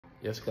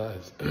Yes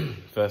guys,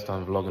 first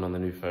time vlogging on the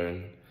new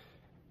phone.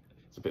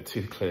 It's a bit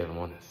too clear, I'm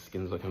honest,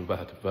 skin's looking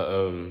bad.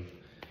 But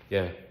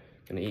yeah,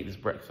 gonna eat this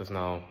breakfast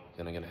now,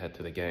 then I'm gonna head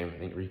to the game. I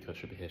think Rico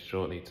should be here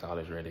shortly,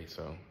 Tyler's ready,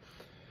 so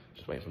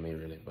just waiting for me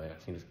really. But yeah,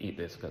 I think just eat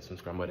this, got some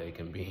scrambled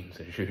egg and beans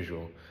as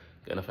usual.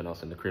 Got nothing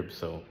else in the crib,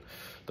 so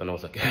don't know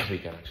what we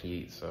can actually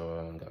eat.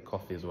 So got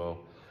coffee as well.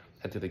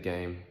 Head to the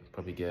game,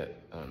 probably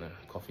get, I don't know,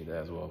 coffee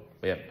there as well.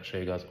 But yeah, I'll show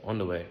you guys on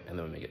the way and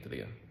then when we get to the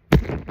game.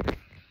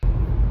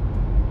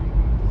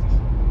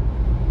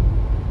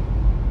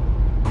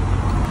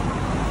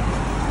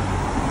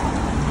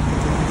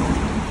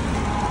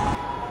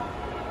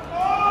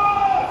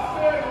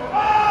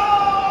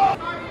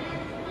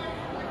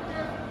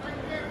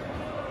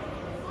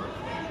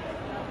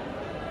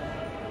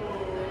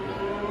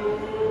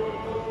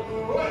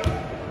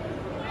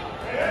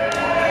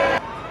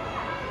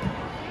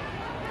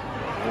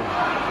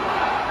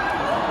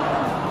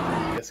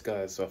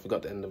 Guys, so I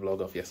forgot to end the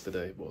vlog off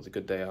yesterday, but it was a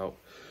good day out.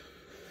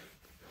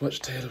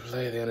 Watched Taylor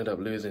play, they ended up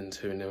losing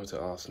 2-0 to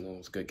Arsenal. It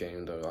was a good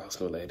game though.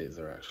 Arsenal ladies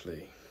are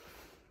actually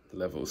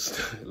levels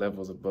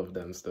above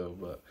them still,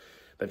 but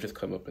they've just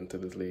come up into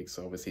this league,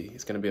 so obviously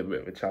it's going to be a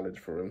bit of a challenge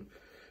for them.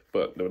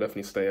 But they'll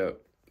definitely stay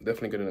up,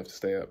 definitely good enough to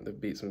stay up. They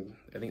beat some,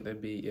 I think they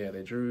beat, yeah,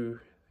 they drew,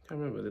 I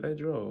can't remember, did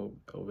they draw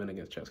or win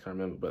against Chelsea? I can't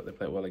remember, but they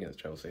played well against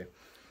Chelsea.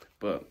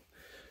 But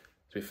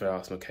to be fair,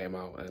 Arsenal came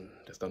out and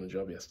just done the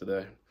job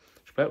yesterday.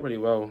 She played really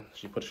well.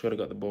 She should have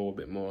got the ball a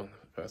bit more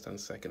first and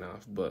second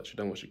half, but she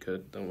done what she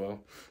could, done well.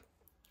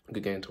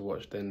 Good game to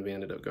watch. Then we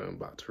ended up going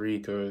back to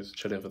Rico's,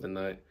 chilling for the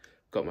night.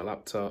 Got my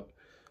laptop,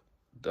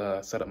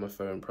 set up my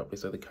phone properly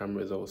so the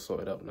camera is all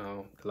sorted up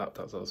now. The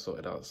laptop's all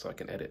sorted out so I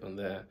can edit on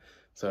there.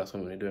 So that's what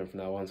I'm going to be doing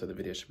from now on. So the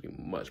video should be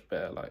much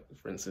better. Like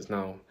for instance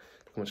now,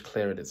 look how much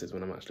clearer this is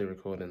when I'm actually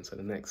recording. So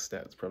the next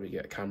step is probably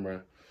get a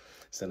camera.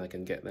 So then I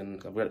can get,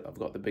 I've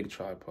got the big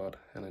tripod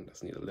and I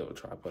just need a little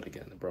tripod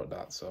again. I brought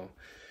that, so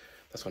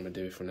that's what I'm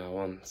gonna do from now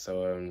on.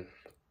 So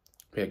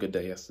we had a good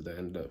day yesterday.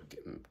 Ended up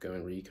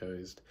going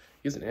Rico's,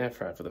 using air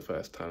fryer for the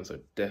first time, so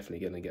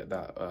definitely gonna get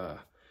that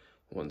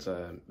once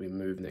we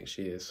move next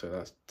year. So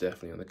that's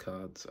definitely on the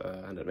cards.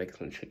 Ended up making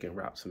some chicken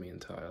wraps for me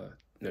and Tyler.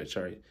 No,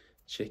 sorry,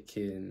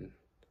 chicken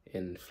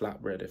in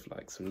flatbread with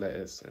like some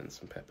lettuce and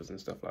some peppers and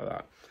stuff like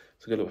that.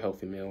 So a good little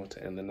healthy meal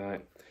to end the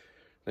night.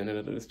 Then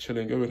ended up just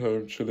chilling, going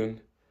home, chilling.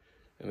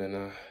 And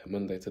then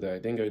Monday today. I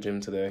didn't go gym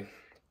today,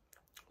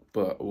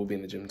 but I will be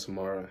in the gym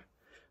tomorrow.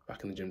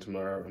 Back in the gym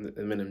tomorrow. And at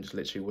the minute, I'm just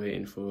literally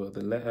waiting for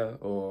the letter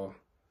or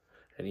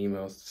an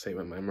email to say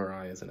when my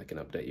MRI is, and I can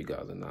update you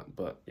guys on that.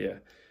 But yeah,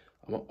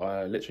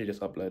 I literally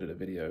just uploaded a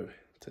video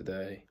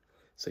today.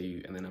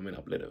 And then I'm gonna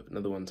upload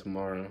another one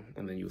tomorrow,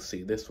 and then you'll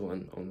see this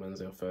one on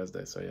Wednesday or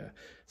Thursday. So yeah,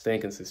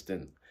 staying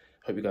consistent.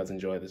 Hope you guys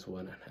enjoy this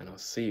one, and I'll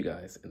see you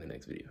guys in the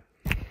next video.